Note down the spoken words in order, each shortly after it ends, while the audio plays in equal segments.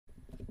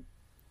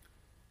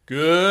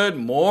Good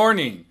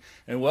morning,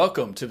 and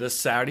welcome to the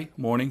Saturday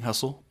Morning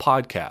Hustle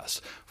podcast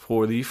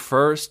for the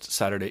first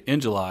Saturday in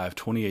July of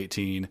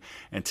 2018.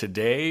 And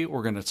today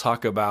we're going to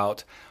talk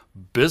about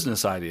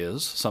business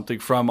ideas, something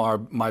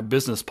from my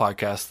business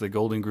podcast, the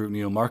Golden Group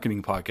Neo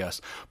Marketing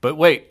Podcast. But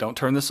wait, don't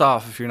turn this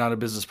off if you're not a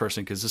business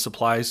person, because this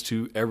applies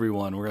to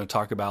everyone. We're going to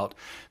talk about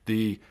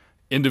the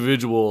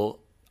individual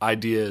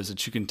ideas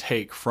that you can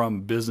take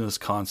from business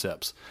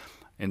concepts.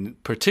 In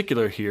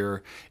particular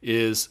here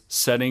is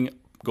setting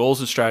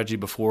goals and strategy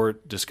before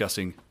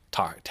discussing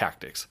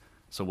tactics.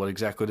 So what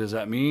exactly does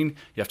that mean?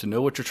 You have to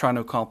know what you're trying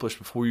to accomplish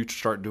before you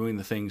start doing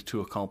the things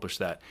to accomplish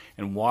that.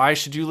 And why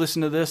should you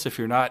listen to this if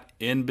you're not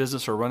in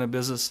business or run a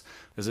business?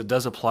 Because it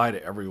does apply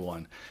to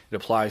everyone. It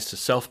applies to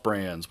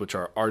self-brands, which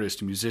are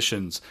artists,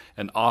 musicians,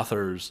 and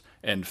authors,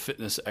 and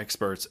fitness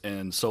experts,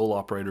 and sole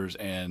operators,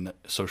 and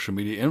social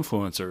media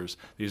influencers.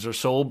 These are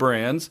sole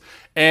brands.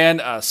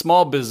 And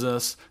small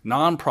business,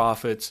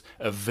 nonprofits,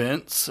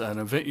 events, an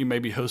event you may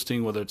be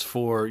hosting, whether it's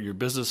for your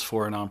business,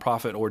 for a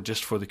nonprofit, or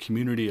just for the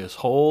community as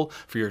whole,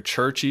 for your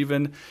church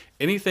even.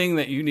 Anything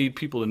that you need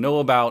people to know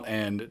about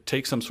and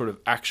take some sort of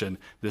action,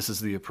 this is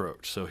the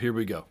approach. So here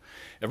we go.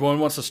 Everyone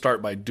wants to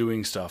start by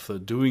doing stuff. The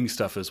doing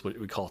stuff is what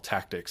we call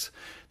tactics.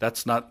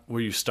 That's not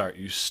where you start.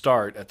 You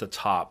start at the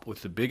top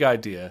with the big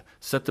idea,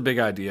 set the big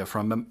idea.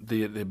 From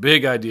the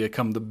big idea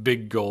come the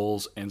big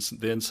goals and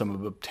then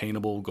some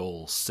obtainable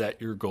goals.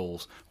 Set your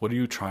goals. What are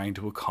you trying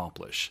to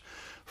accomplish?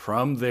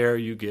 From there,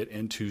 you get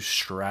into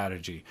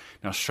strategy.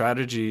 Now,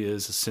 strategy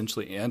is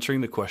essentially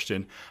answering the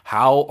question,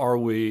 how are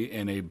we,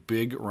 in a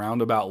big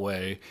roundabout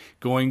way,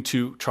 going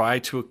to try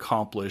to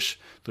accomplish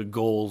the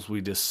goals we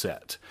just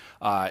set?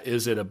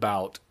 Is it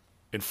about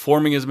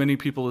informing as many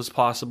people as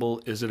possible?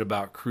 Is it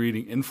about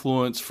creating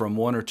influence from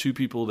one or two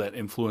people that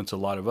influence a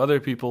lot of other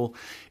people?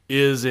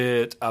 Is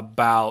it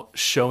about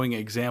showing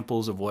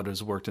examples of what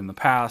has worked in the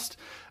past?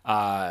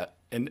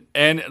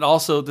 And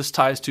also this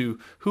ties to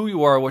who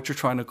you are, what you're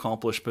trying to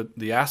accomplish, but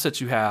the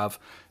assets you have.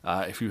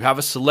 If you have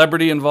a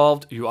celebrity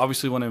involved, you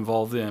obviously want to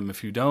involve them.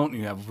 If you don't,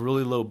 you have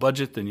really low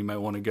budget, then you might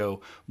want to go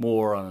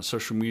more on a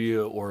social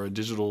media or a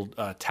digital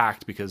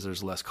tact because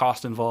there's less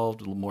cost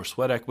involved, a little more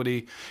sweat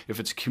equity. If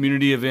it's a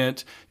community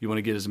event, you want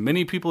to get as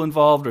many people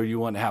involved, or you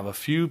want to have a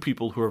few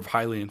people who are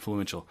highly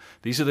influential.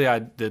 These are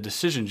the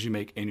decisions you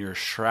make in your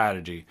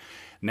strategy.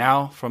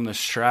 Now, from the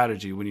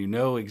strategy, when you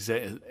know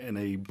in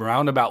a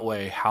roundabout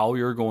way how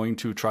you're going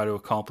to try to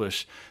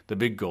accomplish the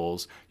big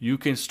goals, you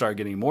can start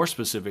getting more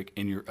specific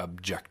in your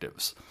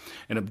objectives.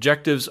 And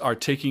objectives are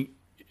taking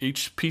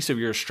each piece of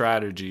your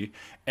strategy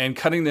and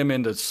cutting them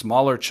into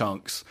smaller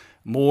chunks,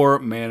 more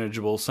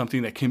manageable,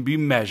 something that can be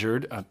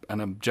measured. An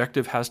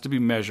objective has to be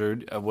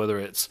measured, whether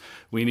it's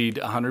we need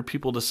 100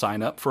 people to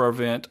sign up for our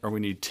event, or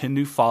we need 10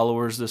 new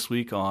followers this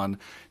week on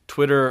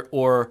Twitter,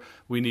 or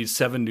we need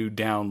 7 new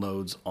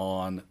downloads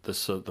on the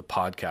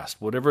podcast.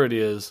 Whatever it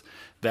is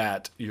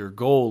that your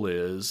goal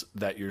is,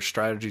 that your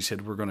strategy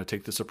said we're going to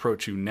take this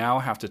approach, you now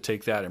have to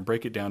take that and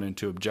break it down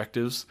into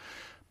objectives,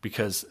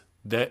 because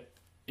that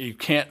you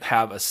can't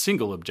have a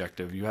single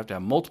objective. You have to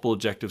have multiple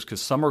objectives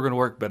because some are going to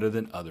work better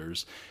than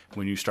others.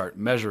 When you start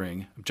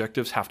measuring,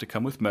 objectives have to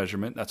come with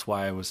measurement. That's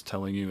why I was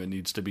telling you it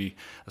needs to be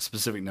a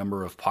specific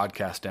number of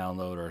podcast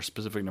download, or a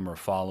specific number of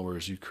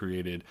followers you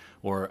created,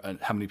 or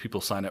how many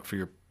people sign up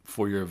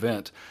for your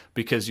event,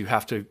 because you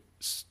have to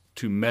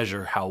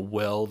measure how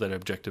well that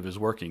objective is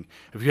working.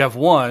 If you have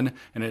one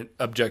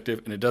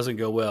objective and it doesn't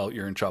go well,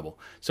 you're in trouble.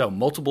 So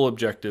multiple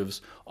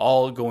objectives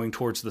all going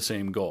towards the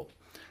same goal.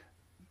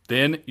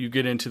 Then you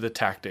get into the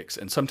tactics,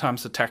 and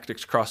sometimes the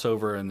tactics cross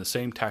over and the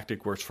same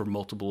tactic works for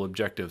multiple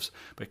objectives.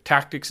 But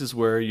tactics is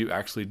where you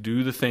actually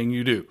do the thing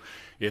you do.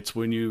 It's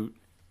when you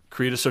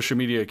create a social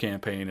media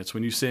campaign. It's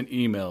when you send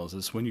emails.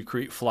 It's when you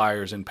create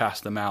flyers and pass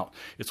them out.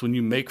 It's when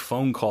you make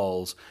phone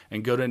calls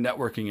and go to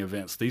networking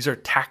events. These are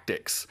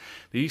tactics.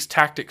 These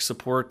tactics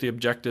support the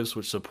objectives,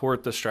 which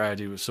support the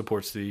strategy, which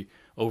supports the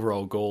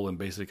overall goal and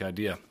basic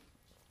idea.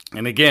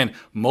 And again,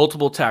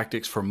 multiple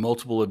tactics for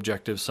multiple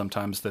objectives,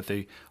 sometimes that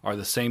they are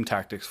the same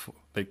tactics,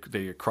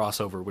 they cross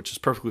over, which is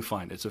perfectly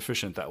fine. It's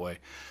efficient that way.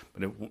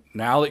 But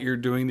now that you're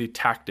doing the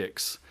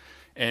tactics,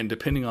 and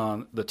depending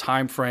on the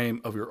time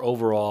frame of your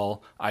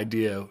overall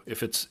idea,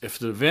 if it's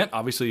an event,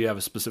 obviously you have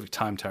a specific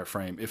time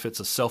frame. If it's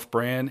a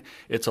self-brand,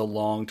 it's a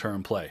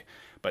long-term play.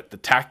 But the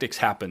tactics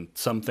happen.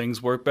 Some things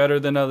work better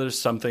than others.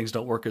 Some things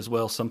don't work as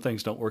well. Some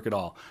things don't work at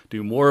all.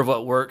 Do more of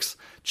what works.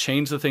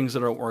 Change the things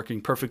that aren't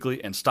working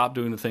perfectly and stop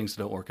doing the things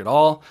that don't work at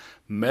all.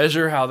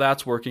 Measure how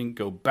that's working.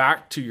 Go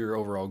back to your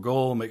overall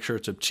goal. Make sure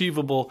it's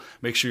achievable.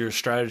 Make sure your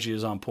strategy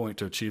is on point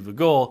to achieve the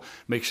goal.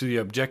 Make sure the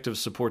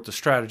objectives support the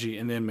strategy.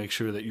 And then make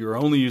sure that you're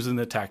only using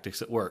the tactics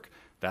that work.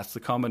 That's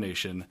the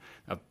combination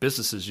of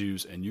businesses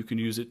use, and you can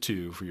use it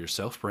too for your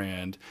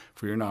self-brand,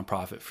 for your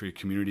nonprofit, for your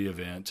community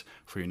event,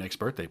 for your next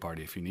birthday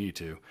party if you need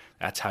to.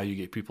 That's how you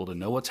get people to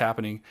know what's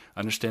happening,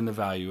 understand the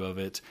value of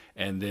it,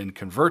 and then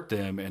convert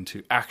them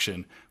into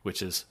action,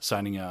 which is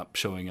signing up,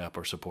 showing up,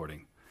 or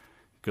supporting.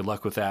 Good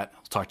luck with that.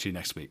 I'll talk to you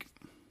next week.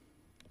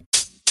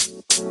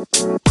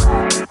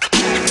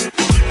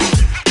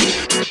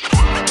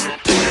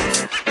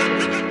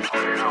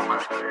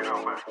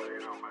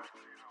 man.